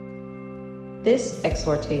This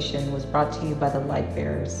exhortation was brought to you by the light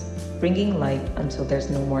bearers, bringing light until there's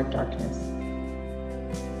no more darkness.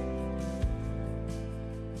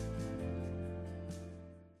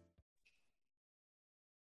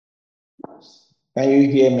 Can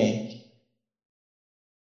you hear me?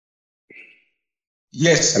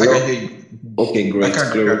 Yes, Hello? I can hear you. Okay, great. I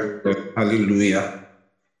can. Glory. Hallelujah.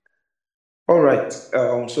 All right.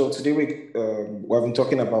 So today we've been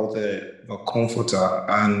talking about the comforter,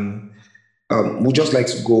 and we just like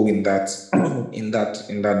to go in that in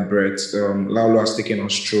that breath. Laulu has taken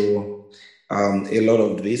us through a lot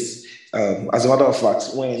of this. As a matter of fact,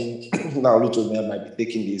 when Laulu told me I might be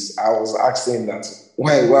taking this, I was asking that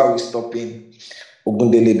why are we stopping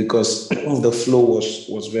Ogundele, because the flow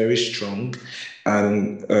was very strong,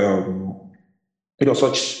 and it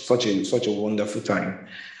was such a wonderful time.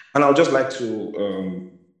 And I would just like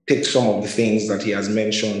to take some of the things that he has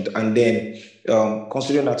mentioned, and then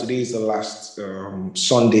considering that today is the last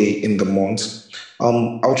Sunday in the month,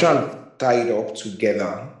 I'll try and tie it up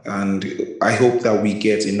together, and I hope that we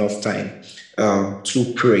get enough time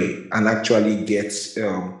to pray and actually get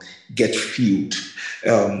filled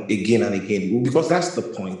again and again, because that's the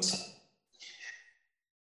point.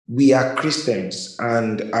 We are Christians,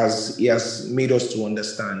 and as he has made us to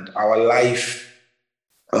understand, our life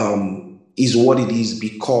is what it is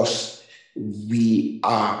because we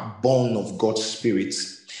are born of God's Spirit.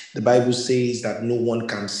 The Bible says that no one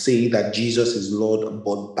can say that Jesus is Lord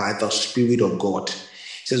but by the Spirit of God. It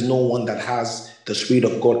says no one that has the Spirit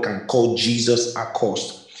of God can call Jesus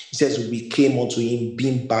accursed. It says we came unto him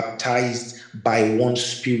being baptized by one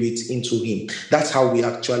Spirit into him. That's how we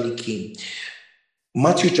actually came.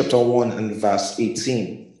 Matthew chapter 1 and verse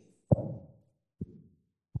 18.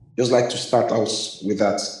 Just like to start out with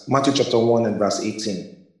that. Matthew chapter 1 and verse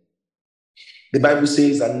 18. The Bible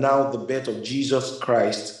says that now the birth of Jesus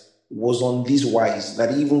Christ was on this wise,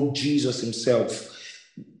 that even Jesus himself,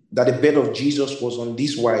 that the birth of Jesus was on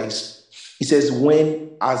this wise. He says,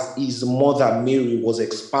 when as his mother Mary was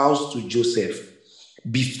espoused to Joseph,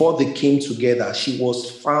 before they came together, she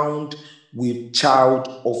was found with child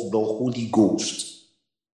of the Holy Ghost.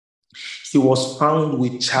 She was found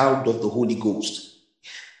with child of the Holy Ghost.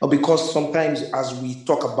 Because sometimes as we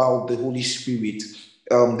talk about the Holy Spirit,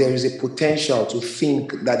 there is a potential to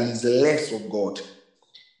think that he is less of God.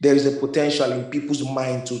 There is a potential in people's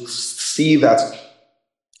mind to see that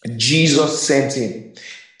Jesus sent him.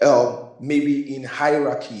 Maybe in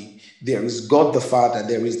hierarchy, there is God the Father,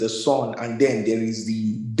 there is the Son, and then there is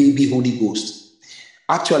the baby Holy Ghost.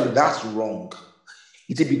 Actually, that's wrong.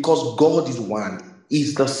 It is because God is one.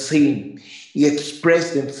 He's the same. He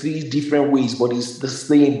expressed in three different ways, but it's the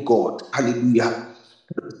same God. Hallelujah.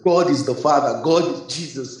 God is the Father. God is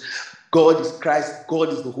Jesus. God is Christ. God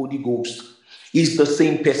is the Holy Ghost. He's the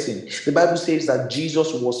same person. The Bible says that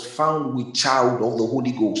Jesus was found with child of the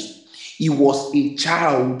Holy Ghost. He was a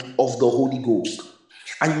child of the Holy Ghost.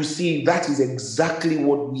 And you see, that is exactly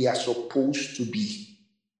what we are supposed to be.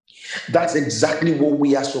 That's exactly what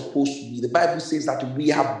we are supposed to be. The Bible says that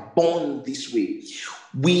we are born this way.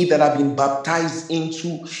 We that have been baptized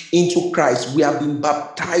into Christ, we have been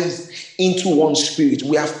baptized into one spirit.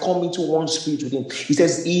 We have come into one spirit with him. He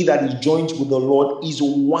says, he that is joined with the Lord is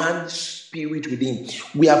one spirit with him.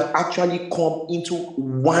 We have actually come into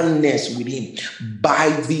oneness with him by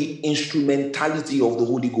the instrumentality of the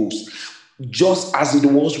Holy Ghost. Just as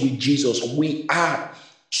it was with Jesus, we are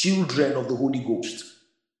children of the Holy Ghost.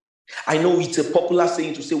 I know it's a popular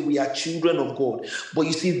saying to say we are children of God, but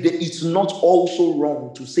you see, it's not also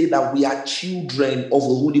wrong to say that we are children of the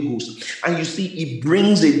Holy Ghost. And you see, it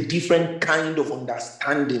brings a different kind of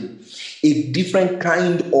understanding, a different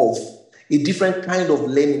kind of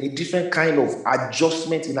learning, a different kind of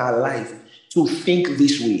adjustment in our life to think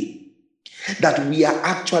this way, that we are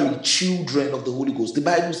actually children of the Holy Ghost. The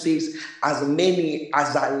Bible says, as many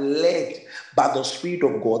as are led by the Spirit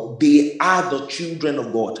of God, they are the children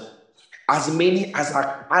of God. As many as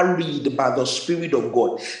are carried by the Spirit of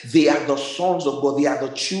God, they are the sons of God. They are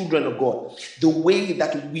the children of God. The way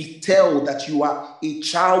that we tell that you are a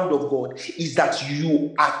child of God is that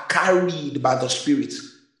you are carried by the Spirit,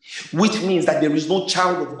 which means that there is no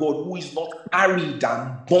child of God who is not carried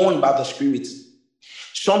and born by the Spirit.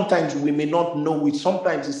 Sometimes we may not know it.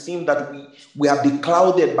 Sometimes it seems that we are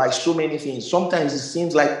beclouded by so many things. Sometimes it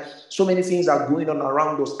seems like so many things are going on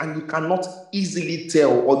around us, and you cannot easily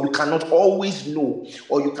tell, or you cannot always know,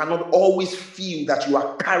 or you cannot always feel that you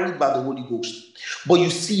are carried by the Holy Ghost. But you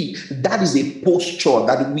see, that is a posture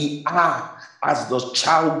that we are as the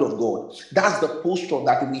child of God. That's the posture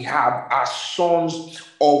that we have as sons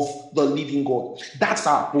of the living God. That's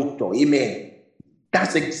our posture. Amen.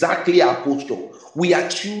 That's exactly our posture. We are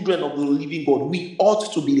children of the living God. We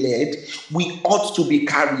ought to be led. We ought to be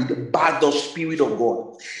carried by the Spirit of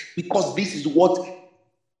God. Because this is what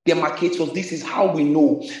demarcates us. This is how we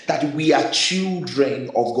know that we are children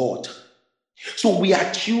of God. So we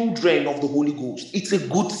are children of the Holy Ghost. It's a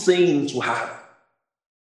good saying to have.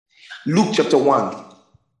 Luke chapter 1.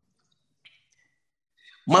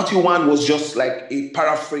 Matthew 1 was just like a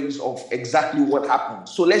paraphrase of exactly what happened.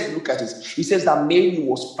 So let's look at it. It says that Mary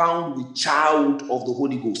was found with child of the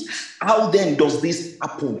Holy Ghost. How then does this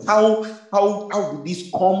happen? How did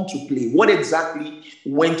this come to play? What exactly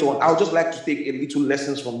went on? I'll just like to take a little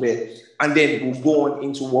lessons from there, and then we'll go on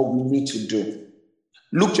into what we need to do.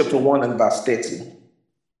 Luke chapter 1 and verse 30.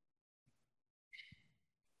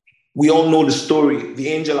 We all know the story. The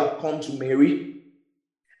angel had come to Mary,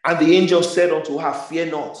 and the angel said unto her, "Fear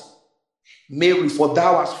not, Mary, for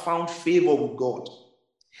thou hast found favor with God.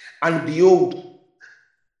 And behold,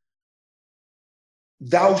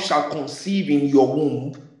 thou shalt conceive in your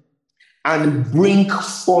womb and bring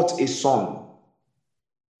forth a son."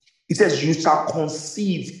 It says, you shall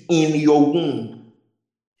conceive in your womb.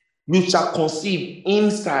 You shall conceive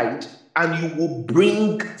inside, and you will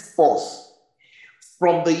bring forth.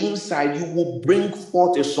 From the inside, you will bring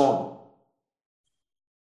forth a son.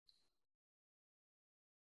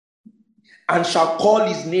 And shall call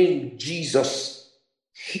his name Jesus.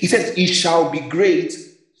 He says, he shall be great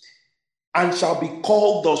and shall be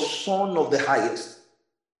called the Son of the Highest.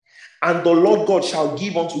 And the Lord God shall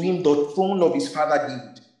give unto him the throne of his father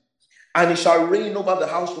David. And he shall reign over the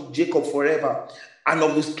house of Jacob forever, and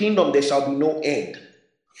of his kingdom there shall be no end.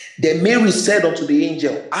 Then Mary said unto the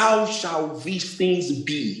angel, how shall these things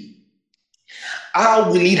be? How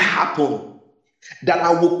will it happen that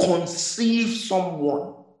I will conceive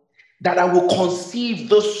someone? That I will conceive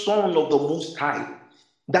the Son of the Most High?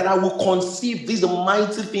 That I will conceive this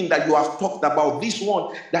mighty thing that you have talked about, this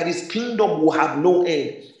one that his kingdom will have no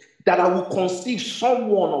end? That I will conceive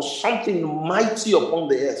someone or something mighty upon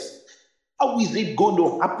the earth? How is it going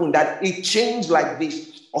to happen that a change like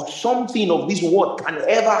this or something of this world can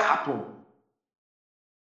ever happen?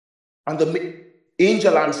 And the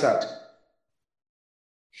angel answered,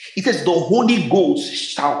 it says, the Holy Ghost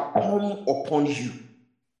shall come upon you.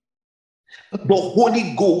 The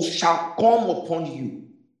Holy Ghost shall come upon you.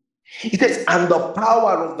 It says, and the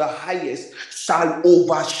power of the highest shall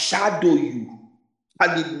overshadow you.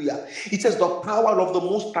 Hallelujah. It says, the power of the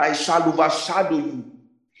Most High shall overshadow you.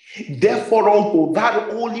 Therefore also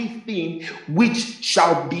that holy thing which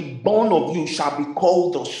shall be born of you shall be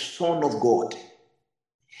called the Son of God.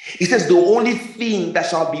 It says the only thing that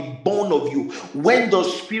shall be born of you, when the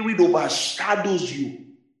Spirit overshadows you,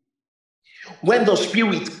 when the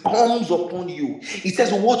Spirit comes upon you, it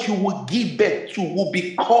says what you will give birth to will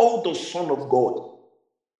be called the Son of God.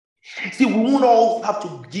 See, we won't all have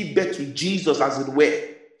to give birth to Jesus, as it were.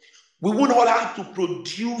 We won't all have to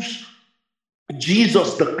produce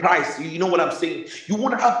Jesus the Christ. You know what I'm saying? You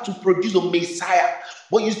won't have to produce a Messiah.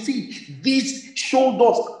 But you see, this showed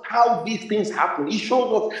us how these things happen. It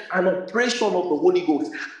showed us an operation of the Holy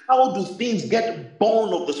Ghost. How do things get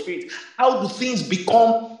born of the Spirit? How do things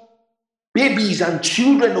become babies and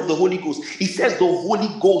children of the Holy Ghost? It says the Holy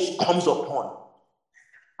Ghost comes upon,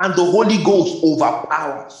 and the Holy Ghost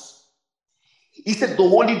overpowers. It says the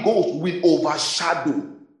Holy Ghost will overshadow.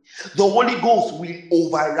 The Holy Ghost will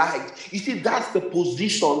override. You see, that's the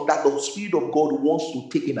position that the Spirit of God wants to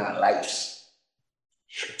take in our lives.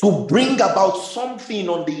 To bring about something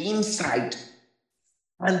on the inside,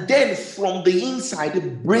 and then from the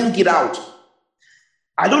inside, bring it out.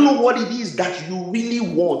 I don't know what it is that you really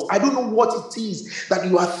want. I don't know what it is that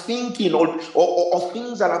you are thinking, or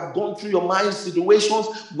things that have gone through your mind, situations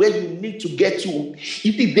where you need to get to.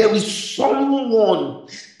 If there is someone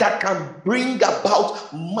that can bring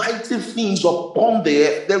about mighty things upon the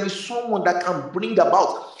earth, there is someone that can bring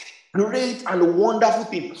about great and wonderful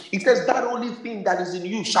things. It says that only thing that is in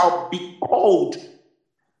you shall be called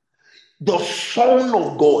the Son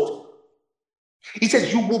of God. He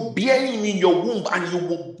says, you will bear him in your womb and you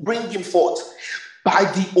will bring him forth by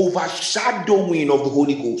the overshadowing of the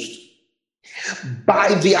Holy Ghost,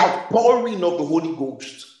 by the outpouring of the Holy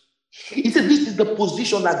Ghost. He said, this is the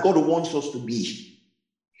position that God wants us to be.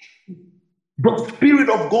 The Spirit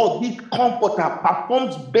of God, this comforter,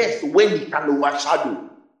 performs best when he can overshadow,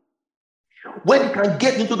 when he can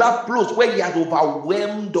get into that place where he has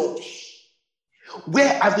overwhelmed us,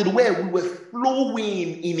 where, as it were, we were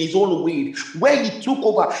flowing in his own way, where he took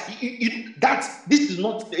over. This is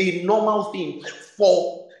not a normal thing.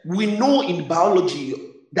 For we know in biology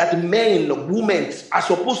that men, women are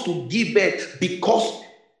supposed to give birth because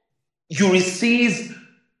you receive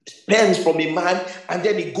sperms from a man, and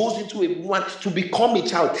then it goes into a woman to become a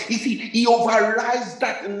child. You see, he overrides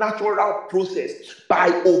that natural process by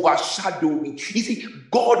overshadowing. You see,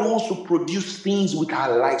 God wants to produce things with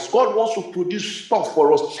our lives. God wants to produce stuff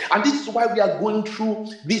for us. And this is why we are going through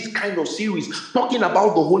this kind of series, talking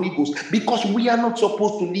about the Holy Ghost, because we are not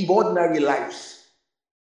supposed to live ordinary lives.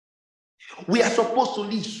 We are supposed to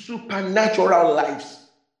live supernatural lives.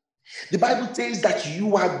 The Bible says that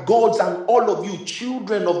you are gods and all of you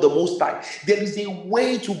children of the Most High. There is a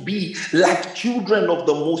way to be like children of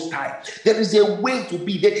the Most High. There is a way to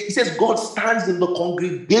be. It says God stands in the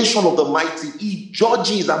congregation of the mighty. He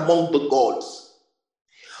judges among the gods.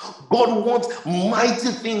 God wants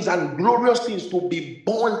mighty things and glorious things to be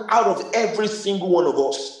born out of every single one of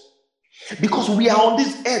us. Because we are on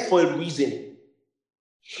this earth for a reason.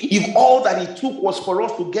 If all that it took was for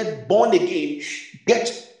us to get born again,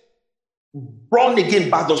 born again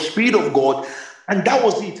by the Spirit of God, and that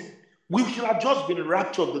was it, we should have just been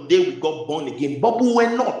raptured the day we got born again, but we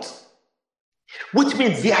were not. Which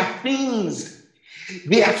means there are things,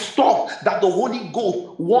 there are stuff that the Holy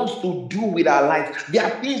Ghost wants to do with our lives. There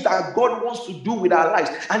are things that God wants to do with our lives.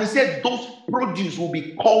 And he said those produce will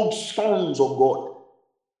be called sons of God.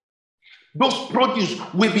 Those produce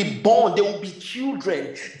will be born. They will be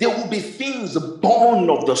children. There will be things born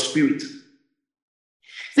of the Spirit.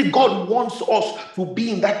 See, God wants us to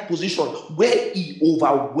be in that position where he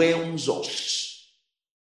overwhelms us.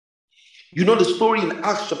 You know the story in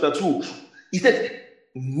Acts chapter 2. He said,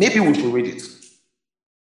 maybe we should read it.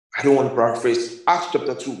 I don't want to paraphrase. Acts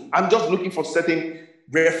chapter 2. I'm just looking for certain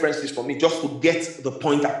references for me just to get the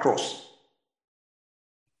point across.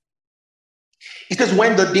 It says,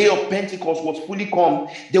 when the day of Pentecost was fully come,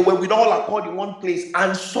 they were with all accord in one place,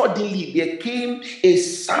 and suddenly there came a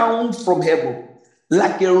sound from heaven,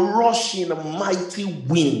 like a rushing mighty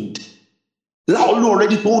wind. Laulu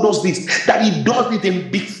already told us this, that he does it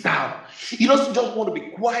in big style. He doesn't just want to be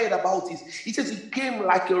quiet about it. He says it came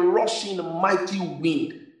like a rushing mighty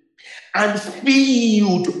wind and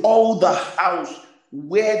filled all the house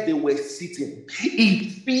where they were sitting.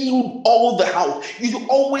 It filled all the house. You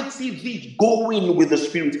always see this going with the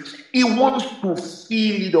Spirit. He wants to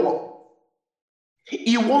fill it up.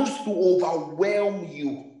 He wants to overwhelm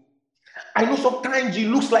you. I know sometimes it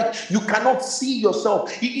looks like you cannot see yourself.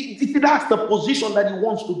 That's the position that he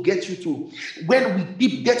wants to get you to. When we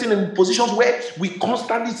keep getting in positions where we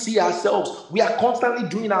constantly see ourselves, we are constantly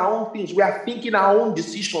doing our own things, we are thinking our own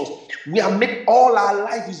decisions, we are making all our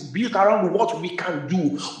life is built around what we can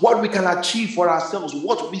do, what we can achieve for ourselves,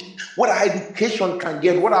 what our education can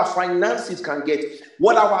get, what our finances can get,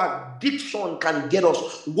 what our addiction can get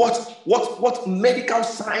us, what medical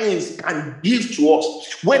science can give to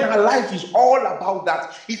us. When our life is all about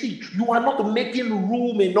that, you see, you are not making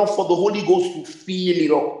room enough for the Holy Ghost to fill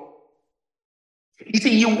it up. You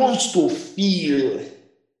see, he wants to feel.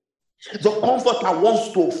 The Comforter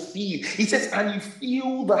wants to feel. He says, and he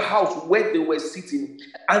filled the house where they were sitting,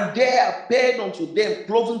 and there appeared unto them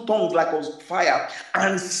cloven tongues like of fire,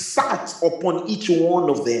 and sat upon each one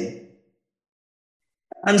of them.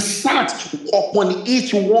 And sat upon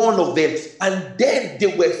each one of them, and then they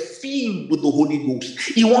were filled with the Holy Ghost.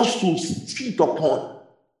 He wants to sit upon.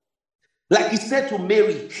 Like he said to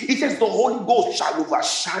Mary, he says, the Holy Ghost shall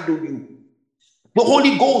overshadow you. The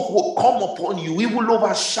Holy Ghost will come upon you. He will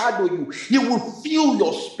overshadow you. He will fill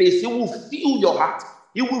your space. He will fill your heart.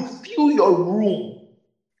 He will fill your room.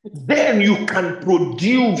 Then you can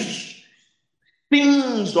produce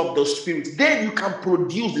things of the Spirit. Then you can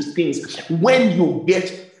produce these things when you get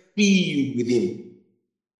filled with him.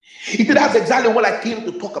 He said, that's exactly what I came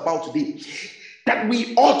to talk about today. That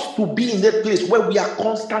we ought to be in that place where we are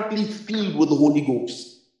constantly filled with the Holy Ghost.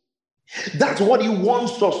 That's what he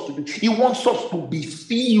wants us to do. He wants us to be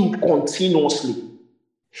filled continuously.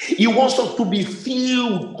 He wants us to be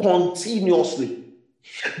filled continuously.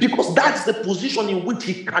 Because that's the position in which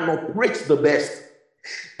he can operate the best.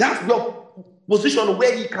 That's the position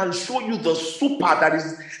where he can show you the super that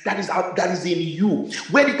is in you,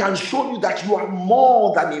 where he can show you that you are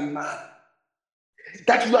more than a man,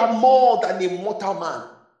 that you are more than a mortal man.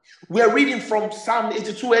 We are reading from Psalm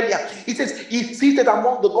 82 earlier. It says, he's seated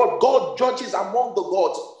among the gods. God judges among the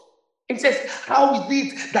gods. It says, how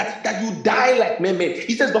is it that you die like men?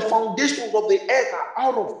 He says, the foundations of the earth are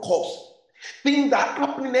out of course. Things are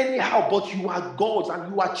happening anyhow, but you are gods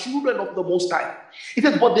and you are children of the Most High. He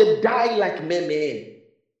says, but they die like men.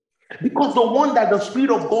 Because the one that the Spirit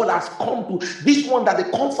of God has come to, this one that the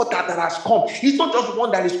Comforter that has come, he's not just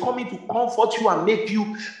one that is coming to comfort you and make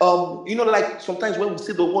you, like sometimes when we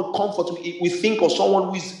say the word comfort, we think of someone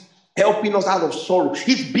who is helping us out of sorrow.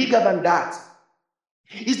 He's bigger than that.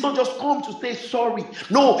 He's not just come to say sorry.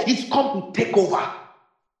 No, he's come to take over.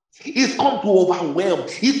 He's come to overwhelm.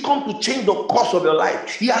 He's come to change the course of your life.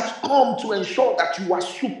 He has come to ensure that you are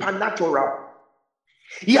supernatural.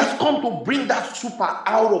 He has come to bring that super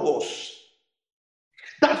out of us.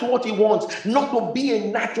 That's what he wants, not to be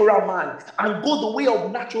a natural man and go the way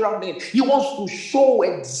of natural men. He wants to show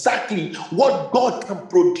exactly what God can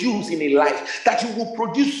produce in a life, that you will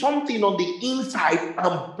produce something on the inside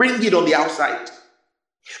and bring it on the outside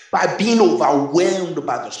by being overwhelmed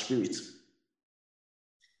by the Spirit.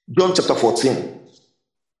 John chapter 14.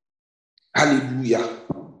 Hallelujah.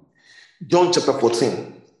 John chapter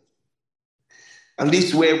 14. And this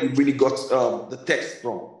is where we really got the text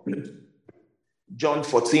from. John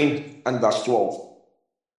 14 and verse 12.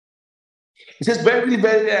 It says, "Verily,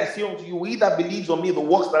 verily, I say unto you, he that believes on me, the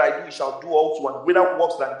works that I do, he shall do also, and greater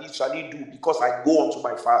works than these shall he do, because I go unto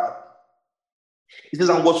my Father." It says,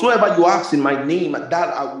 "And whatsoever you ask in my name, that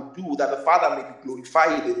I will do, that the Father may be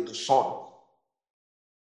glorified in the Son."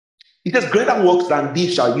 It says, "Greater works than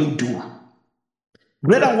these shall you do."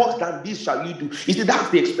 Greater works than these shall you do. You see, that's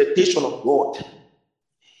the expectation of God.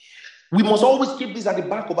 We must always keep this at the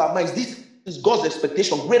back of our minds. This is God's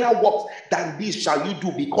expectation. Greater works than this shall you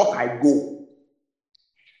do, because I go.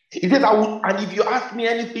 He says, "I will, and if you ask me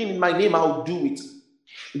anything in my name, I will do it."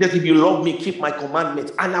 He says, "If you love me, keep my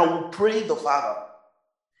commandments, and I will pray the Father,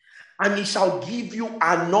 and he shall give you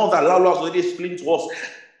another." Lord has already explained to us,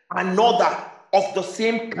 another of the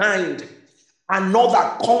same kind,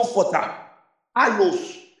 another comforter,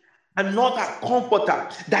 allos, another comforter,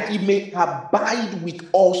 that he may abide with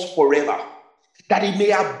us forever. That he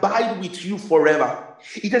may abide with you forever.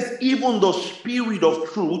 It says, "Even the Spirit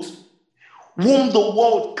of truth, whom the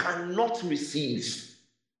world cannot receive."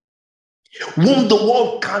 Whom the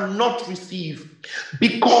world cannot receive,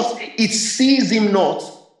 because it sees him not,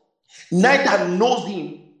 neither knows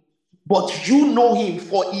him, but you know him,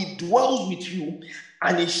 for he dwells with you,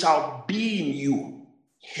 and he shall be in you.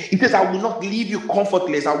 It says, "I will not leave you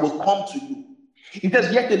comfortless, I will come to you." It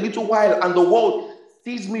says, "Yet a little while, and the world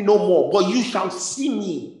sees me no more, but you shall see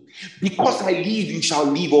me. Because I live, you shall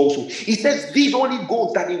live also." It says, these Holy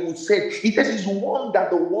Ghost that he will send, it says, is one that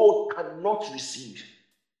the world cannot receive.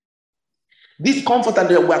 This comforter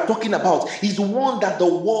that we're talking about is one that the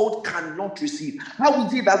world cannot receive. How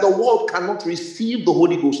is it that the world cannot receive the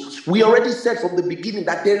Holy Ghost? We already said from the beginning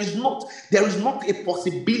that there is not a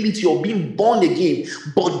possibility of being born again,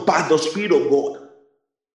 but by the Spirit of God.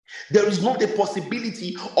 There is not a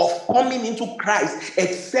possibility of coming into Christ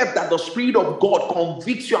except that the Spirit of God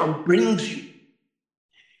convicts you and brings you.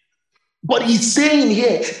 But he's saying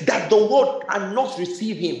here that the world cannot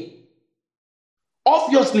receive him.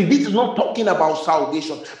 Obviously, this is not talking about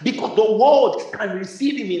salvation, because the world can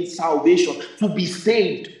receive him in salvation to be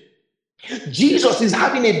saved. Jesus is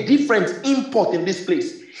having a different import in this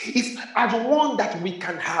place. It's as one that we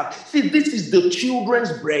can have. See, this is the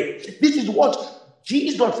children's bread. This is what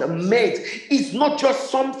Jesus meant. It's not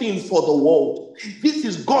just something for the world. This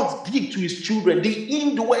is God's gift to his children, the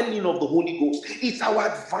indwelling of the Holy Ghost. It's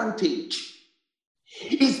our advantage.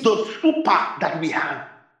 It's the super that we have.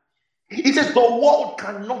 It says the world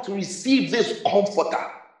cannot receive this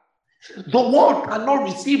comforter. The world cannot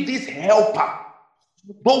receive this helper.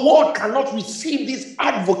 The world cannot receive this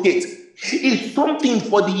advocate. It's something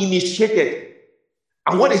for the initiated.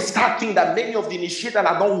 And what a sad thing that many of the initiated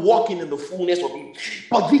are not walking in the fullness of it.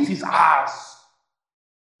 But this is ours.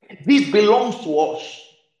 This belongs to us.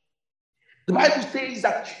 The Bible says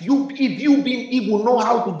that if you being evil know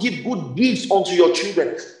how to give good gifts unto your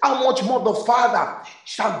children, how much more the Father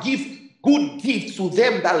shall give good gifts to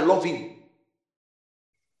them that love him.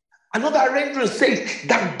 Another rendering says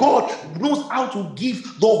that God knows how to give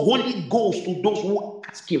the Holy Ghost to those who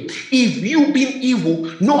ask him. If you being evil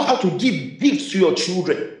know how to give gifts to your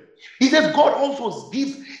children, he says God also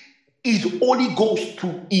gives his Holy Ghost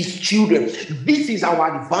to his children. This is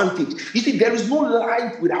our advantage. You see, there is no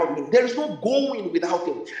life without him. There is no going without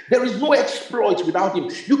him. There is no exploit without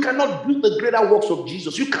him. You cannot do the greater works of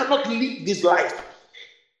Jesus. You cannot live this life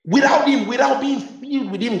without him, without being filled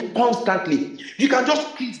with him constantly. You can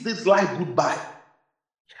just kiss this life goodbye.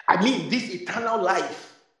 I mean, this eternal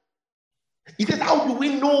life. He says, how do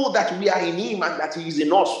we know that we are in him and that he is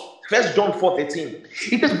in us? 1 John 4:13.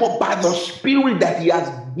 It says, but by the Spirit that he has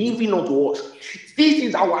given unto us. This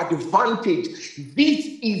is our advantage. This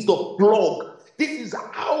is the plug. This is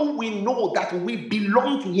how we know that we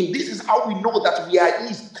belong to him. This is how we know that we are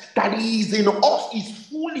his, that he is in us, is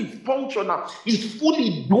fully functional, is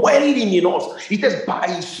fully dwelling in us. It says by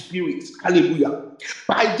his Spirit. Hallelujah.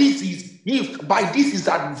 By this is gift, by this his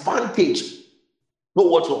advantage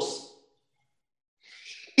towards us.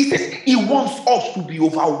 He says he wants us to be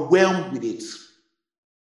overwhelmed with it.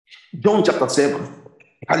 John chapter 7.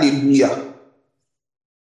 Hallelujah.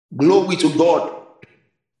 Glory to God.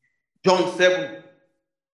 John 7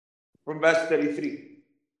 from verse 33.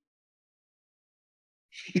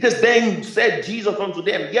 It says, then said Jesus unto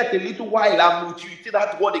them, yet a little while I'm with you. See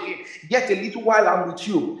that word again. Yet a little while I'm with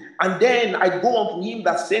you. And then I go unto him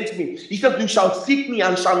that sent me. He said, you shall seek me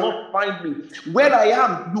and shall not find me. Where I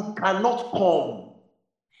am, you cannot come.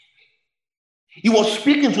 He was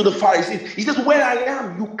speaking to the Pharisees. He says, where I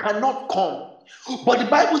am, you cannot come. But the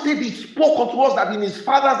Bible said he spoke unto us that in his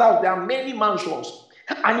Father's house there are many mansions.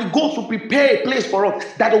 And he goes to prepare a place for us,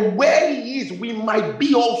 that where he is, we might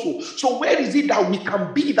be also. So where is it that we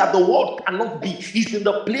can be that the world cannot be? He's in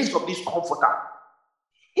the place of this comforter.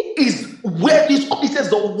 He is where this, he says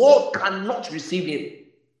the world cannot receive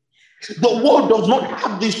him. The world does not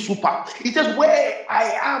have this super. He says, where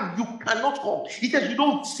I am, you cannot come. He says, you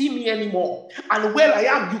don't see me anymore. And where I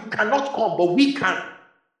am, you cannot come, but we can.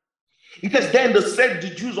 He says, then said the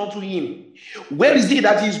Jews unto him, where is it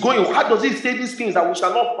that he is going? How does he say these things that we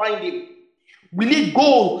shall not find him? Will he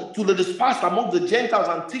go to the dispersed among the Gentiles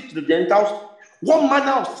and teach the Gentiles? What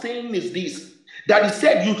manner of saying is this? That he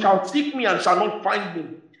said, you shall seek me and shall not find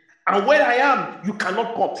me. And where I am, you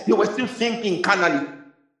cannot come. They were still thinking carnally.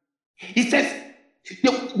 He says, they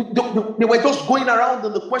were just going around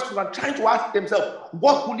in the question and trying to ask themselves,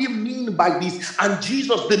 what could he mean by this? And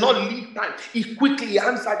Jesus did not leave time. He quickly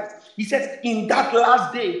answered it. He says, in that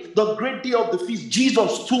last day, the great day of the feast,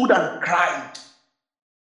 Jesus stood and cried.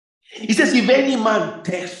 He says, if any man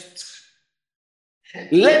thirsts,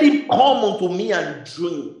 let him come unto me and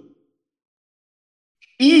drink.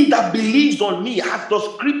 He that believes on me, as the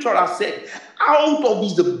scripture has said, out of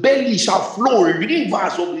his belly shall flow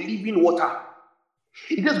rivers of living water.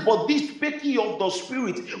 It says, but this spake he of the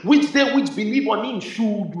Spirit, which they which believe on him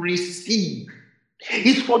should receive.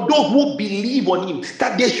 It's for those who believe on him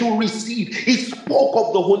that they should receive. He spoke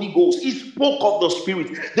of the Holy Ghost. He spoke of the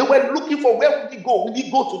Spirit. They were looking for, where will he go? Will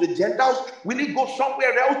he go to the Gentiles? Will he go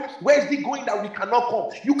somewhere else? Where is he going that we cannot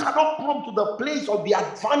come? You cannot come to the place of the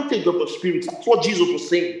advantage of the Spirit. That's what Jesus was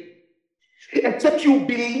saying. Except you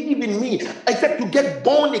believe in me, except you get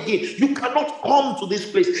born again, you cannot come to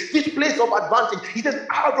this place of advantage. He says,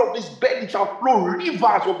 out of this belly shall flow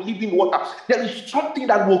rivers of living water. There is something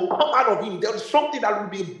that will come out of him. There is something that will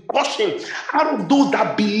be gushing out of those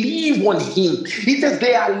that believe on him. He says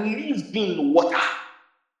they are living water.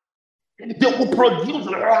 They will produce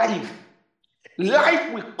life.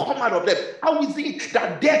 Life will come out of them. How is it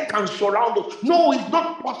that death can surround us? No, it's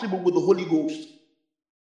not possible with the Holy Ghost.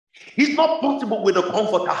 It's not possible with a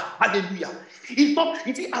comforter. Hallelujah. It's not.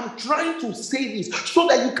 You see, I'm trying to say this so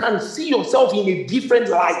that you can see yourself in a different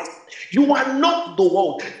light. You are not the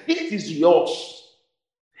world. This is yours.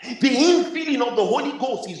 The infilling of the Holy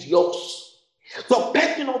Ghost is yours. The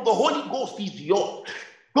person of the Holy Ghost is yours.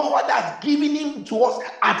 God has given him to us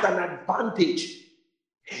as an advantage.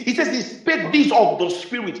 He says he spake this of the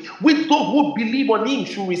Spirit, which those who believe on him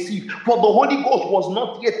should receive. For the Holy Ghost was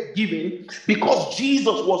not yet given, because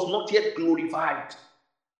Jesus was not yet glorified.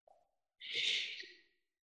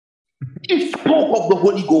 He spoke of the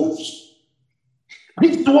Holy Ghost.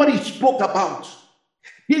 This is what he spoke about.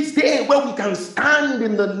 This day where we can stand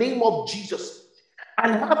in the name of Jesus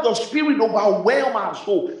and have the Spirit overwhelm our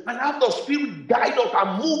soul, and have the Spirit guide us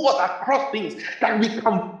and move us across things, that we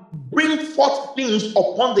can bring forth things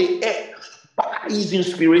upon the earth by his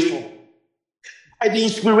inspiration, by the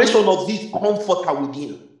inspiration of this comforter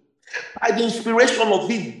within, by the inspiration of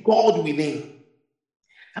this God within.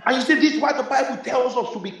 And you see, this is why the Bible tells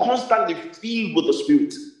us to be constantly filled with the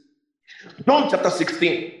Spirit. John chapter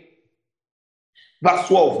 16, verse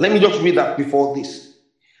 12. Let me just read that before this.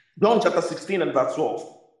 John chapter 16 and verse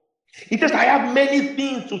 12. It says, I have many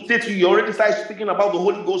things to say to you. You already started speaking about the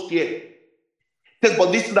Holy Ghost here. It says,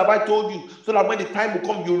 but this is that I told you, so that when the time will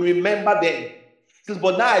come, you remember them. It says,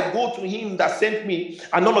 but now I go to him that sent me,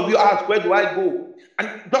 and none of you ask, where do I go?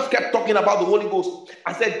 And just kept talking about the Holy Ghost.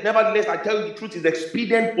 I said, nevertheless, I tell you the truth, is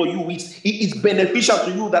expedient for you. It's beneficial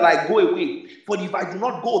to you that I go away. For if I do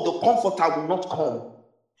not go, the Comforter will not come.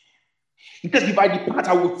 He says, if I depart,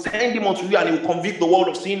 I will send him unto you, and he will convict the world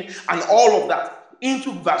of sin and all of that.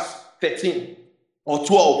 Into verse 13 or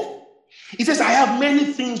 12. He says, I have many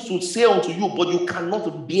things to say unto you, but you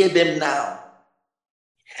cannot bear them now.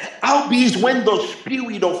 Howbeit, when the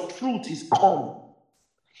Spirit of truth is come,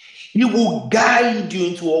 he will guide you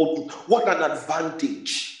into all truth. What an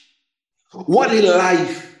advantage. What a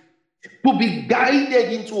life. To be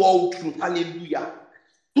guided into all truth. Hallelujah.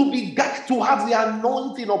 to have the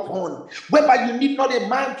anointing upon, whereby you need not a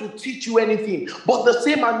man to teach you anything, but the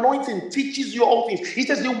same anointing teaches you all things. He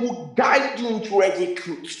says he will guide you into every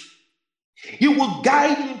truth. He will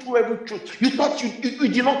guide you into every truth. You thought you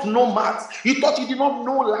did not know maths. You thought you did not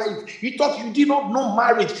know life. You thought you did not know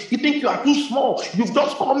marriage. You think you are too small. You've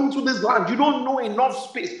just come into this land. You don't know enough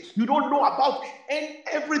space. You don't know about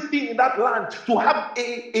everything in that land to have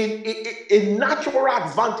a natural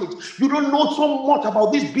advantage. You don't know so much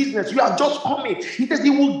about this business. You are just coming. He says he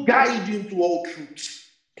will guide you into all truth.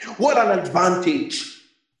 What an advantage.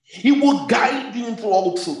 He will guide you into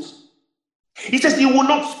all truth. He says he will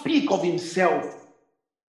not speak of himself,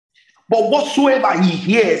 but whatsoever he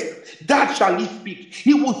hears, that shall he speak.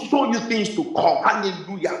 He will show you things to come.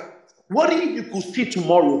 Hallelujah. What if you could see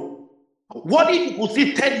tomorrow? What if you could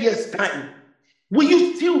see 10 years' time? Will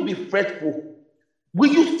you still be fretful?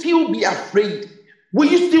 Will you still be afraid?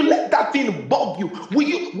 Will you still let that thing bug you?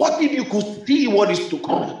 What if you could see what is to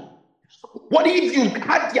come? What if you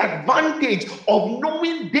had the advantage of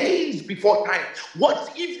knowing days before time?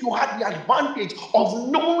 What if you had the advantage of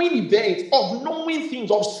knowing events, of knowing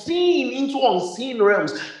things, of seeing into unseen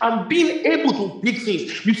realms and being able to pick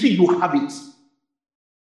things? You see, you have it.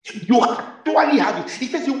 You actually have it. He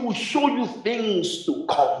says he will show you things to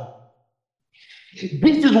come.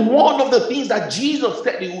 This is one of the things that Jesus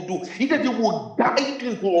said he would do. He said he will guide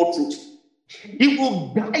you into all truth. He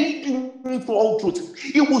will guide you into all truth.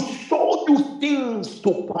 He will show you things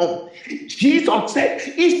to come. Jesus said,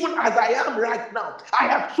 even as I am right now, I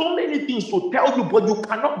have so many things to tell you, but you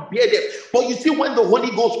cannot bear them. But you see, when the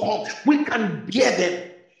Holy Ghost comes, we can bear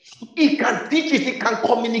them. He can teach it. He can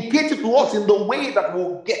communicate it to us in the way that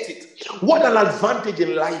we'll get it. What an advantage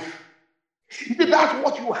in life. That's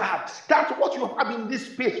what you have. That's what you have in this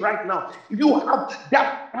space right now. You have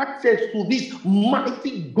that access to this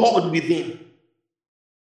mighty God within.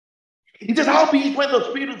 It says, how be it when the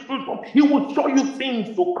Spirit is come, he will show you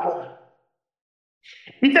things to come.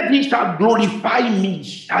 He said, he shall glorify me.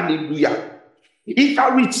 Hallelujah. He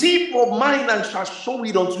shall receive of mine and shall show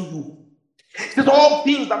it unto you. It says, all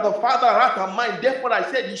things that the Father hath in mind, therefore I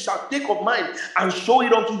said, he shall take of mine and show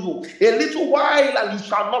it unto you. A little while and you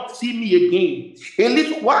shall not see me again. A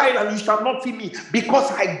little while and you shall not see me,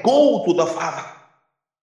 because I go to the Father.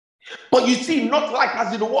 But you see, not like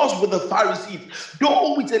as it was with the Pharisees,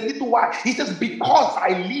 though with a little while, he says, because I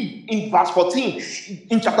live, in verse 14,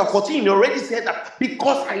 in chapter 14, he already said that,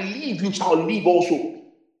 because I live, you shall live also.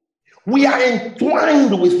 We are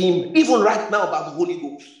entwined with him, even right now, by the Holy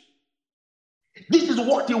Ghost. This is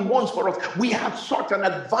what he wants for us. We have such an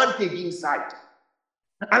advantage inside.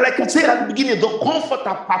 And like I said at the beginning, the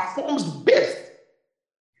comforter performs best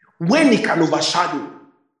when he can overshadow.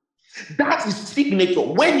 That's his signature.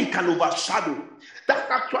 When he can overshadow, that's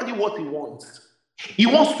actually what he wants. He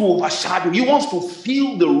wants to overshadow. He wants to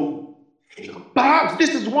fill the room. Perhaps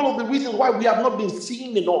this is one of the reasons why we have not been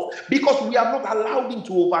seen enough, because we have not allowed him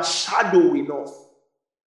to overshadow enough.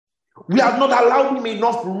 We have not allowed him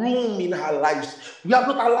enough room in our lives. We have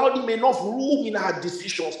not allowed him enough room in our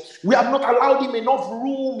decisions. We have not allowed him enough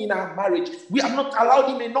room in our marriage. We have not allowed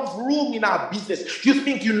him enough room in our business. You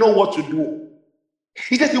think you know what to do.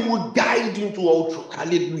 He says he will guide you into all truth.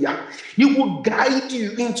 Hallelujah. He will guide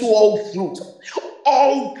you into all truth.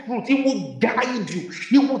 All truth. He will guide you.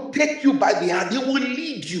 He will take you by the hand. He will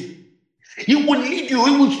lead you. He will lead you.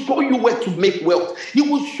 He will show you where to make wealth. He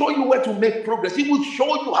will show you where to make progress. He will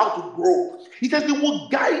show you how to grow. He says he will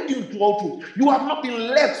guide you to all truth. You have not been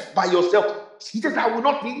left by yourself. He says, I will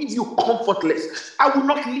not leave you comfortless. I will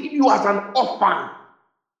not leave you as an orphan.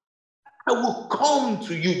 I will come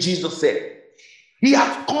to you, Jesus said. He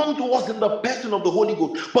has come to us in the person of the Holy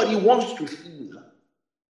Ghost, but he wants to feel.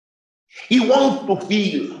 He wants to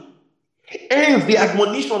feel. And the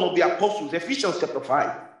admonition of the apostles, Ephesians chapter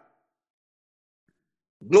 5.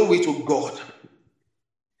 Glory to God.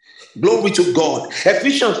 Glory to God.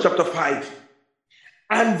 Ephesians chapter 5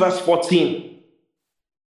 and verse 14.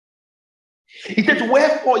 It says,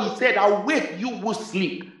 wherefore he said, awake you who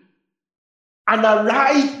sleep, and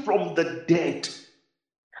arise from the dead,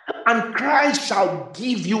 and Christ shall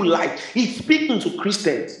give you light. He's speaking to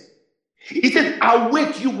Christians. He says,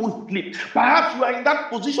 awake you who sleep. Perhaps you are in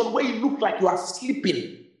that position where you look like you are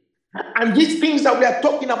sleeping. And these things that we are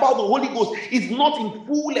talking about, the Holy Ghost, is not in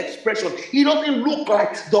full expression. It doesn't look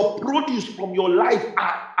like the produce from your life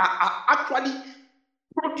are actually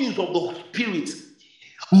produce of the Spirit.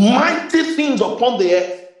 Mighty things upon the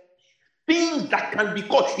earth. Things that can be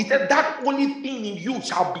called. He said, that only thing in you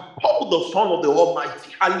shall be called the Son of the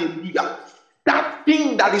Almighty. Hallelujah. That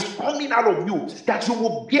thing that is coming out of you, that you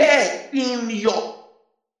will bear in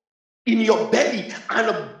in your belly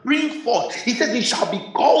and bring forth. He says, he shall be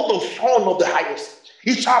called the Son of the Highest.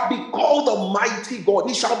 He shall be called the Mighty God.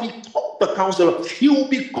 He shall be called the Counselor. He will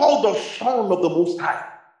be called the Son of the Most High.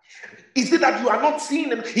 Is it that you are not seeing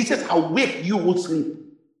him? He says, awake, you will sleep.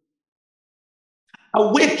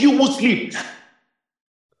 Awake, you will sleep.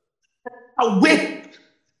 Awake,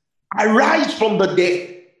 arise from the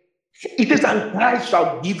dead. It says, and Christ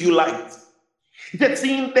shall give you light. He said,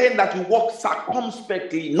 seeing then that you walk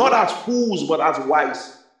circumspectly, not as fools, but as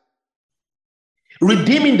wise,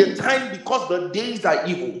 redeeming the time because the days are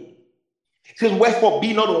evil. He says, wherefore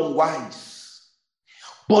be not unwise,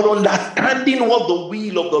 but understanding what the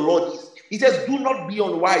will of the Lord is. He says, do not be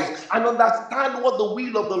unwise, and understand what the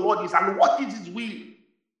will of the Lord is. And what is his will?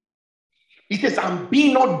 He says, and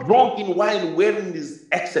be not drunk in wine wherein is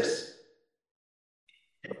excess,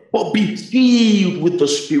 but be filled with the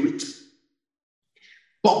Spirit.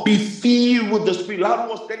 But be filled with the Spirit. Larry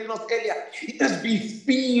was telling us earlier, it says be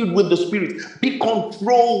filled with the Spirit. Be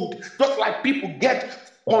controlled. Just like people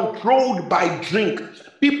get controlled by drink.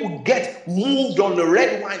 People get moved on the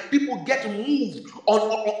red wine. People get moved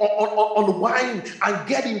on wine and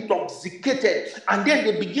get intoxicated. And then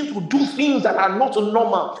they begin to do things that are not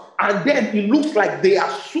normal. And then it looks like they are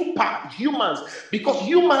superhumans, because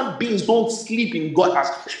human beings don't sleep in gutters.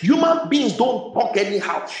 Human beings don't talk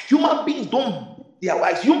anyhow. Human beings don't their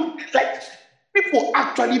wives. Like people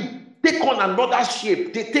actually take on another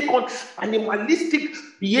shape. They take on animalistic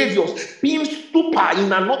behaviors, being stupor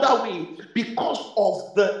in another way because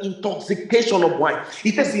of the intoxication of wine.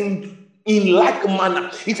 He says in like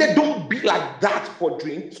manner. He said, don't be like that for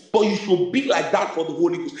drink, but you should be like that for the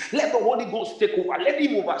Holy Ghost. Let the Holy Ghost take over. Let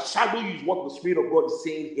him overshadow you, is what the Spirit of God is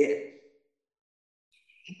saying here.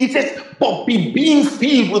 He says, but be being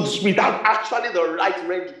filled with the Spirit. That's actually the right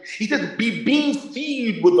range. He says, be being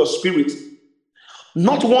filled with the Spirit.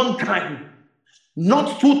 Not one time,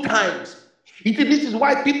 not two times. He said, this is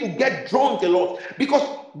why people get drunk a lot. Because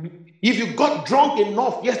if you got drunk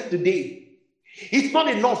enough yesterday, it's not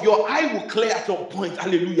enough. Your eye will clear at some point.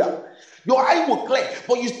 Hallelujah. Your eye will clear.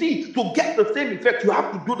 But you see, to get the same effect, you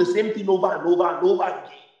have to do the same thing over and over and over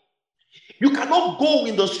again. You cannot go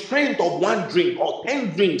in the strength of one drink or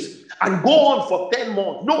 10 drinks and go on for 10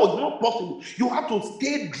 months. No, it's not possible. You have to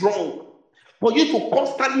stay drunk for you to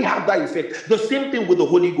constantly have that effect. The same thing with the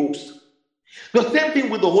Holy Ghost. The same thing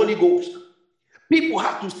with the Holy Ghost. People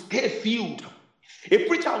have to stay filled. A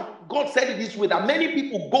preacher, God said it this way, that many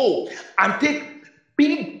people go and take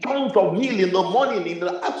big chunks of meal in the morning, in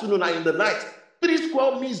the afternoon, and in the night. 3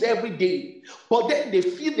 square meals every day. But then they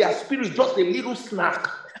feed their spirit just a little snack.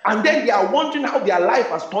 And then they are wondering how their life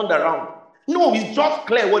has turned around. No, it's just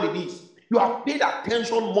clear what it is. You have paid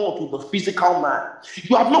attention more to the physical man.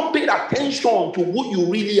 You have not paid attention to who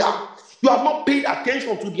you really are. You have not paid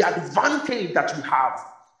attention to the advantage that you have.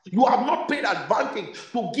 You have not paid advantage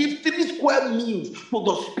to give 3 square meals to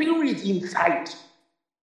the spirit inside.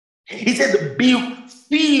 He says, be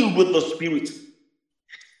filled with the Spirit.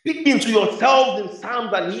 Speaking to yourselves in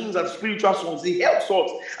psalms and hymns and spiritual songs. He helps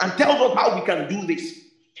us and tells us how we can do this.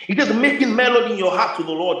 It is making melody in your heart to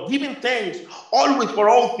the Lord, giving thanks always for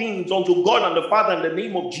all things unto God and the Father in the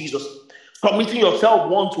name of Jesus, submitting yourself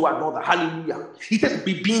one to another. Hallelujah. He says,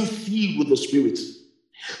 be being filled with the Spirit.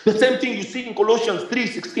 The same thing you see in Colossians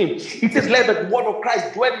 3:16. It says, let the word of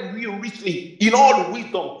Christ dwell in you richly in all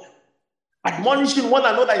wisdom, admonishing one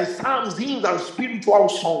another in psalms, hymns, and spiritual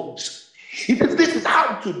songs. He says, this is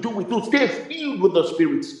how to do it, to stay filled with the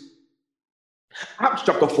Spirit. Acts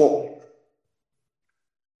chapter 4.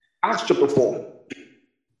 Acts chapter 4.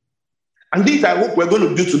 And this I hope we're going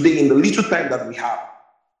to do today in the little time that we have.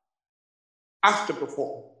 Acts chapter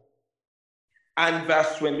 4 and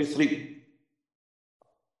verse 23.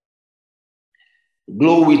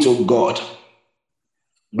 Glory to God.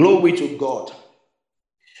 Glory to God.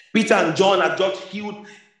 Peter and John had just healed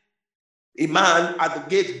a man at the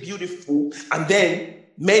gate, beautiful, and then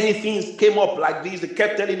many things came up like this. They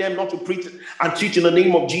kept telling them not to preach and teach in the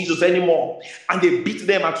name of Jesus anymore. And they beat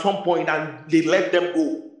them at some point and they let them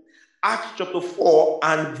go. Acts chapter 4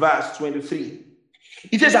 and verse 23.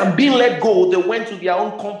 It says, and being let go, they went to their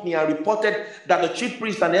own company and reported that the chief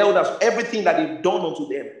priests and elders, everything that they've done unto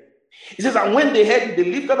them. It says, and when they heard it, they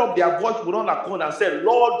lifted up their voice with one accord and said,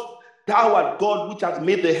 Lord, thou art God, which has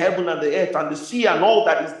made the heaven and the earth and the sea and all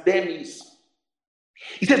that is therein is.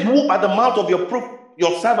 He says, who by the mouth of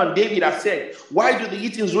your servant David has said, why do the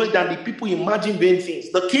heathens rage and the people imagine vain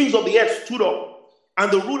things? The kings of the earth stood up, and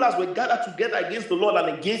the rulers were gathered together against the Lord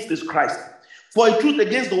and against this Christ. For a truth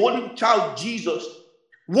against the holy child Jesus,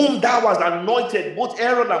 whom thou hast anointed, both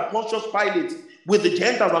Aaron and Pontius Pilate, with the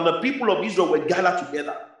Gentiles and the people of Israel were gathered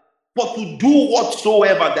together. for to do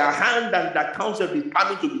whatsoever their hand and their counsel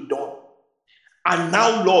determined to be done. And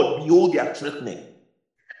now, Lord, behold their threatening.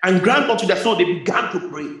 And grant unto their soul, they began to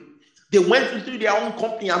pray. They went into their own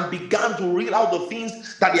company and began to reel out the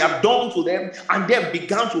things that they have done to them, and then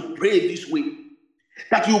began to pray this way.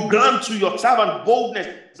 That you grant to your servant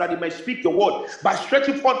boldness, that he may speak your word, by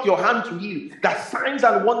stretching forth your hand to heal, that signs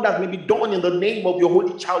and wonders may be done in the name of your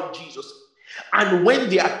holy child Jesus. And when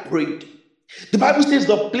they had prayed, the Bible says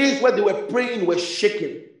the place where they were praying was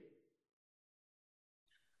shaken,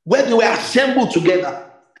 where they were assembled together,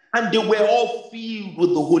 and they were all filled with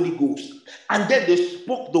the Holy Ghost. And then they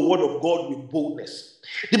spoke the word of God with boldness.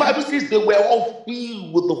 The Bible says they were all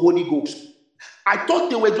filled with the Holy Ghost. I thought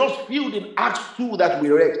they were just filled in Acts 2 that we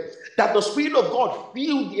read, that the Spirit of God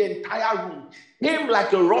filled the entire room, came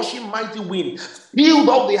like a rushing mighty wind, filled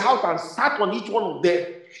up the house and sat on each one of them.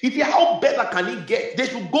 If you how better can it get? They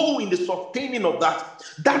should go in the sustaining of that.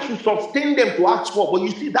 That should sustain them to ask for. But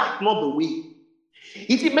you see, that's not the way.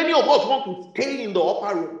 You see, many of us want to stay in the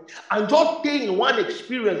upper room and just stay in one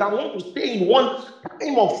experience and want to stay in one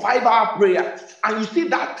time of 5-hour prayer. And you see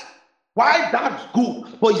that, why that's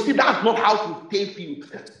good, but you see that's not how to stay filled.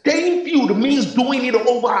 Staying filled means doing it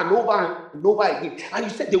over and over and over again. And you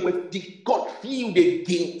said they got filled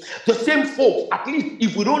again. The same folks, at least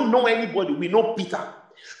if we don't know anybody, we know Peter.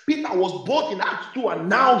 Peter was both in Acts 2 and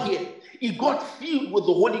now here. He got filled with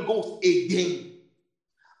the Holy Ghost again.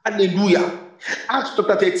 Hallelujah. Acts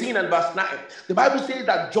chapter 13 and verse 9. The Bible says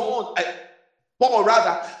that Paul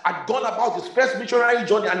had gone about his first missionary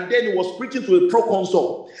journey, and then he was preaching to a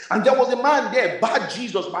proconsul. And there was a man there,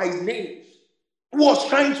 Bar-Jesus by his name, who was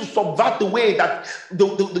trying to subvert the way that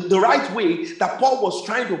the right way that Paul was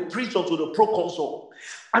trying to preach unto the proconsul.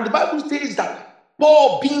 And the Bible says that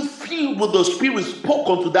Paul, being filled with the Spirit, spoke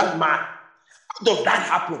unto that man. How does that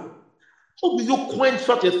happen? How do you quench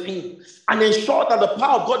such a thing and ensure that the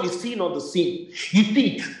power of God is seen on the scene? You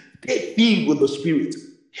see, stay filled with the Spirit.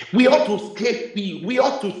 We ought to stay filled. We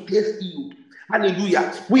ought to stay filled.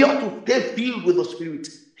 Hallelujah. We ought to stay filled with the Spirit.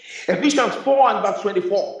 Ephesians 4 and verse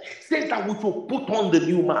 24 says that we should put on the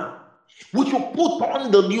new man. We should put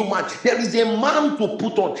on the new man. There is a man to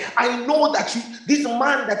put on. I know that this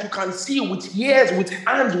man that you can see with ears, with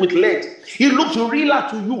hands, with legs, he looks realer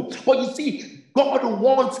to you. But you see, God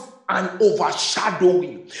wants an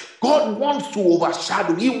overshadowing. God wants to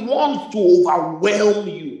overshadow. He wants to overwhelm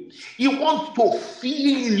you. He wants to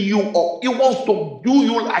fill you up. He wants to do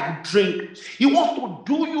you like drink. He wants to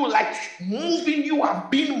do you like moving you and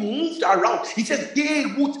being moved around. He says, they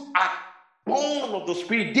which are born of the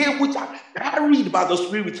Spirit, they which are carried by the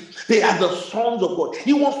Spirit, they are the sons of God.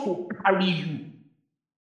 He wants to carry you.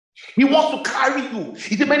 He wants to carry you.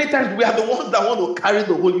 You see, many times we are the ones that want to carry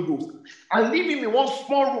the Holy Ghost and leave him in one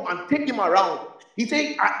small room and take him around. He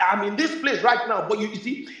says, I'm in this place right now, but you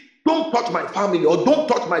see, don't touch my family or don't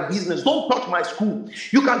touch my business. Don't touch my school.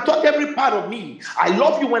 You can touch every part of me. I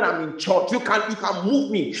love you when I'm in church. You can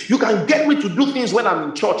move me. You can get me to do things when I'm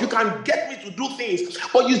in church. You can get me to do things.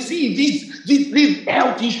 But you see, this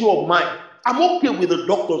health issue of mine, I'm okay with the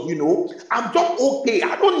doctors, you know. I'm just okay.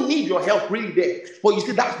 I don't need your help really there. But you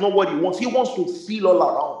see, that's not what he wants. He wants to feel all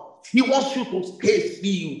around. He wants you to stay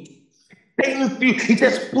filled. Staying filled. He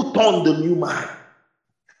says, put on the new man.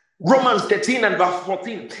 Romans 13 and verse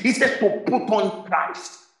 14. He says to put on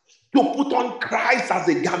Christ. To put on Christ as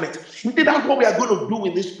a garment. You see, that's what we are going to do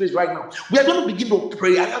in this place right now. We are going to begin to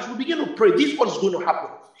pray. And as we begin to pray, this is what is going to happen.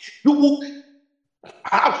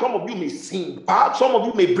 Perhaps some of you may sing. Perhaps some of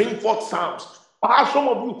you may bring forth psalms. Perhaps some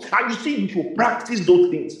of you, and you see, you should practice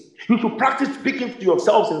those things. You should practice speaking to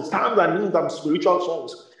yourselves in psalms and hymns and spiritual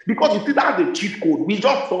songs. Because you see, that's the cheat code. We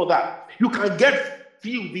just saw that. You can get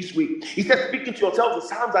filled this way. He said, speaking to yourselves in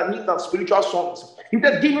psalms and hymns and spiritual songs. He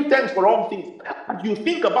said, giving thanks for all things. As you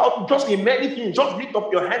think about just in many things, just lift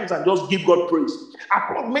up your hands and just give God praise.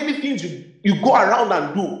 Across many things you go around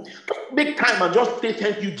and do, just make time and just say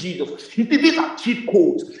thank you, Jesus. You see, these are cheat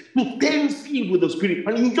codes to stay filled with the Spirit.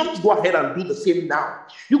 And you just go ahead and do the same now.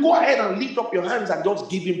 You go ahead and lift up your hands and just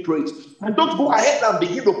give him praise. And just go ahead and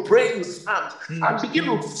begin to pray in psalms and begin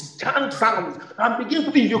to chant psalms and begin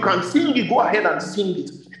to, if you can sing it, go ahead and sing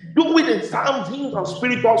it. Do it in psalms, hymns, and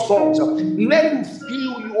spiritual songs. Let him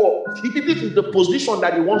fill you up. This is the position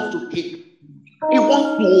that he wants to take. He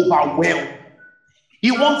wants to overwhelm.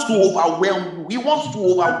 He wants to overwhelm you. He wants to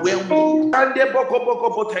overwhelm you.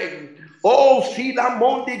 Oh, see that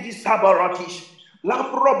Monday Gisabaratish.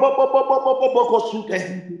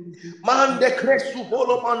 Mande Cresu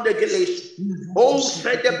Bolo Mande Gelesh. Oh,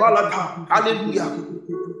 said the Balata. Hallelujah.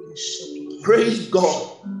 Praise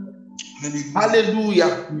God.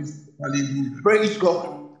 Hallelujah. Hallelujah. Praise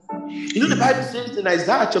God. You know, the Bible says in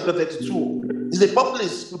Isaiah chapter 32, it's a popular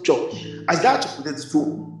scripture, Isaiah chapter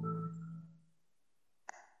 32.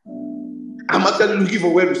 I'm actually looking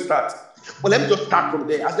for where to start. But let me just start from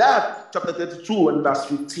there. Isaiah chapter 32 and verse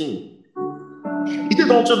 15. It says,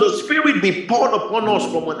 until the Spirit be poured upon us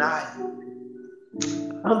from on high,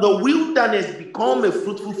 and the wilderness become a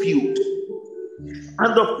fruitful field,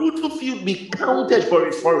 and the fruitful field be counted for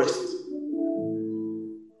a forest.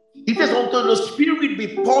 It says, until the Spirit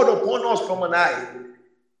be poured upon us from on high.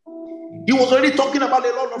 He was already talking about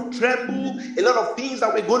a lot of trouble, a lot of things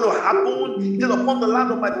that were going to happen. He said, upon the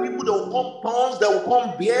land of my people, there will come thorns, there will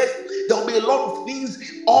come bears, there will be a lot of things,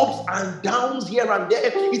 ups and downs here and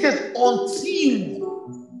there. He says, until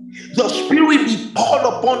the Spirit be poured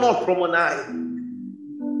upon us from on high.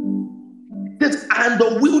 He says, and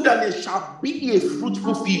the wilderness shall be a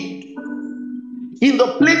fruitful field. In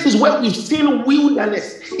the places where we've seen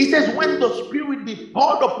wilderness, he says, when the Spirit be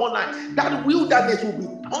poured upon us, that wilderness will be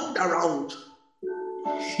turned around.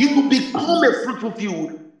 It will become a fruitful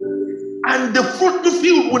field. And the fruitful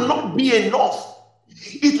field will not be enough.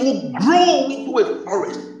 It will grow into a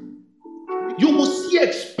forest. You will see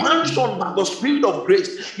expansion by the Spirit of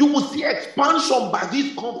grace. You will see expansion by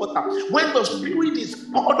this comforter. When the Spirit is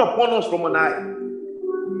poured upon us from on high,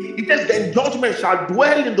 it says, then judgment shall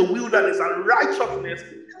dwell in the wilderness, and righteousness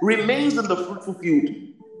remains in the fruitful field.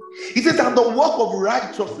 It says, and the work of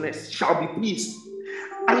righteousness shall be peace,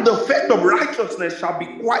 and the effect of righteousness shall be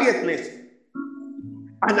quietness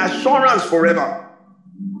and assurance forever.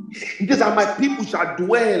 It says, and my people shall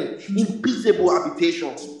dwell in peaceable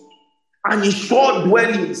habitations, and in sure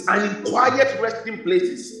dwellings, and in quiet resting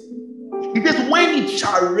places. It says, when it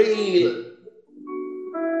shall rain,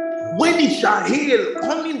 when it shall hail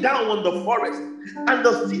coming down on the forest, and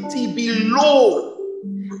the city be low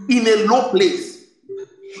in a low place.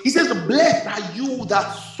 He says, blessed are you that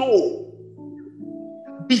sow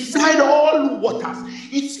beside all waters.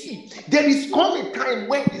 You see, there is come a time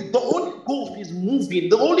when the Holy Ghost is moving.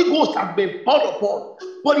 The Holy Ghost has been poured upon.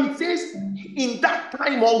 But it says, in that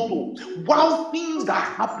time also, while things are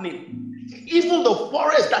happening, even the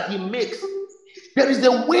forest that he makes, there is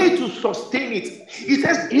a way to sustain it. He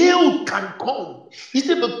says, hail can come. He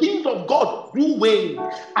said, the things of God do wane.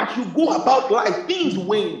 As you go about life, things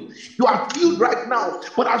wane. You are filled right now,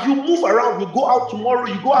 but as you move around, you go out tomorrow,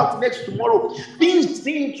 you go out next tomorrow, things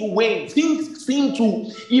seem to wane. Things seem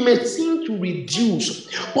to, it may seem to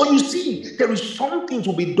reduce. But you see, there is something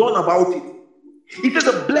to be done about it. He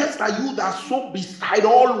says, blessed are you that sow beside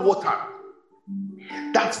all water,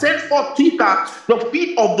 that send forth thither the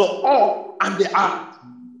feet of the ox and the ass.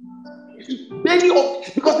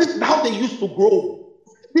 Because this is how they used to grow.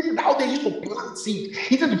 This is how they used to plant seed.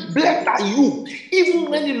 He said, blessed are you. Even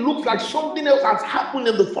when it looks like something else has happened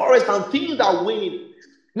in the forest and things are waning,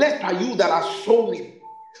 blessed are you that are sowing.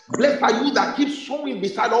 Blessed are you that keep sowing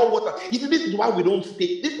beside all water. He said, this is why we don't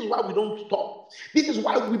stay. This is why we don't stop. This is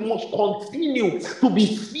why we must continue to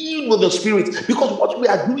be filled with the Spirit. Because what we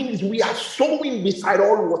are doing is we are sowing beside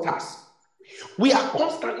all waters. We are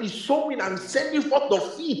constantly sowing and sending forth the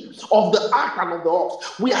feet of the ark and of the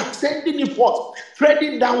ox. We are sending it forth,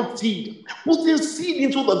 treading down seed, putting seed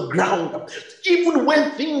into the ground. Even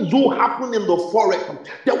when things do happen in the forest,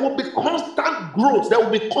 there will be constant growth, there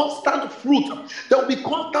will be constant fruit, there will be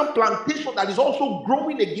constant plantation that is also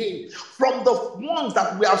growing again from the ones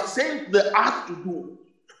that we have sent the ark to do.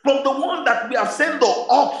 From the one that we have sent the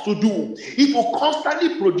ox to do, it will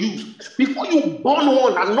constantly produce. Before you burn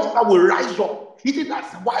one, another will rise up. He said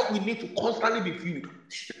that's why we need to constantly be filled.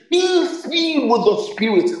 Being filled with the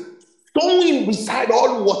Spirit, sowing beside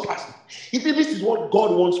all waters. He said this is what God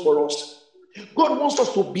wants for us. God wants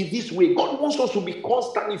us to be this way. God wants us to be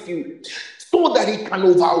constantly filled so that He can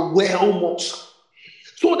overwhelm us.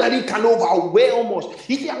 So that He can overwhelm us.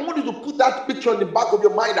 He said, I want you to put that picture in the back of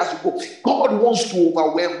your mind as you go. God wants to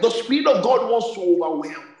overwhelm. The Spirit of God wants to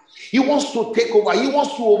overwhelm. He wants to take over. He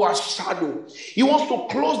wants to overshadow. He wants to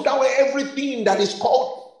close down everything that is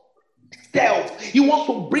called self. He wants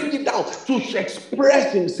to bring it down to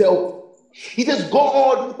express Himself. He says,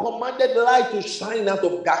 God who commanded light to shine out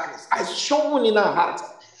of darkness has shone in our hearts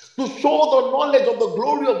to show the knowledge of the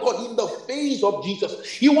glory of God in the face of Jesus.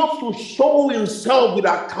 He wants to show Himself with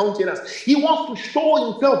our countenance. He wants to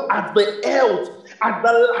show Himself as the health, as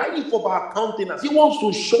the life of our countenance. He wants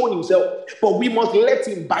to show Himself, but we must let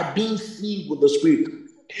Him by being filled with the Spirit.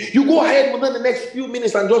 You go ahead within the next few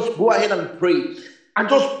minutes and just go ahead and pray. And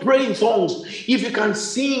just pray in songs. If you can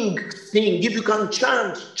sing, sing. If you can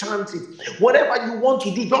chant, chant it. Whatever you want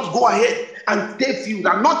to do, just go ahead and stay filled.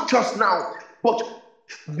 And not just now, but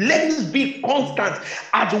Let it be constant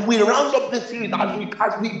as we round up the series,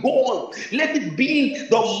 as we go on. Let it be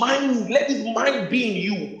the mind, let His mind be in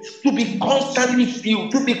you, to be constantly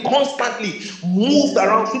filled, to be constantly moved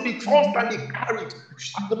around, to be constantly carried.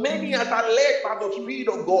 As many as are led by the Spirit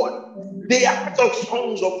of God, they are the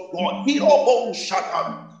sons of God. He almost shut up.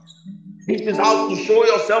 This is how to show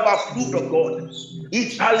yourself approved of God.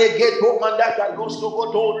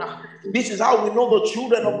 This is how we know the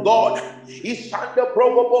children of God.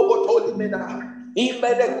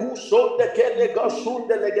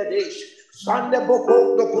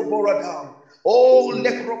 Oh,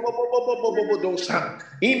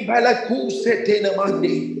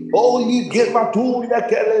 oh, ye give a tune the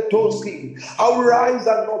keletosi. Our eyes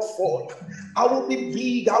are not fall. I will be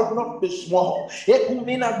big, I will not be small.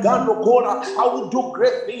 I will do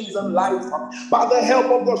great things in life by the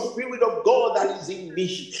help of the Spirit of God that is in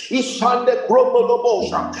me.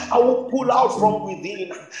 I will pull out from within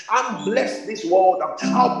and bless this world.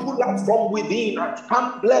 I'll pull out from within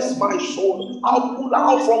and bless my soul. I'll pull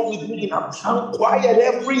out from within and quiet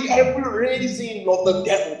every raising of the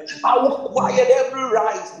devil. I will quiet every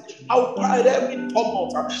rise. I'll quiet every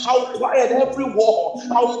tumult. I'll quiet every war.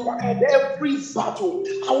 I'll quiet every battle.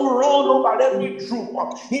 I will run over every troop.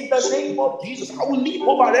 In the name of Jesus, I will leap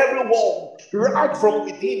over every wall. Right from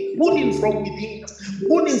within, pulling from within,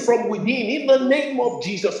 pulling from within. In the name of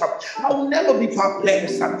Jesus, I will never be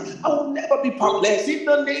perplexed. I will never be perplexed. In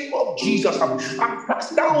the name of Jesus, I'm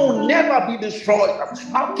cast down, never be destroyed.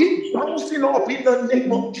 I'll keep bouncing up in the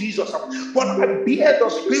name of Jesus. But I bear the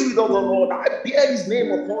Spirit of the Lord. I bear His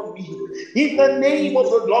name upon me. In the name of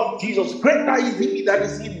the Lord Jesus, greater is He that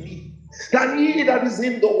is in me than he that is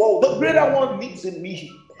in the world. The greater one lives in me.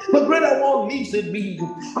 The greater one lives in me.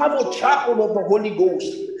 I'm a child of the Holy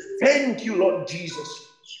Ghost. Thank you, Lord Jesus.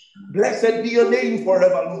 Blessed be your name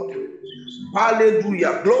forever, Lord.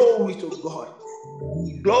 Hallelujah. Glory to God.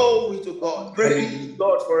 Glory to God. Praise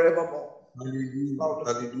God forevermore. Hallelujah.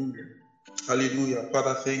 Hallelujah. Hallelujah.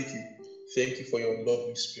 Father, thank you. Thank you for your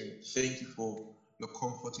loving Spirit. Thank you for your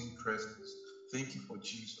comforting presence. Thank you for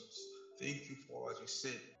Jesus. Thank you for, as you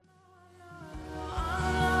said,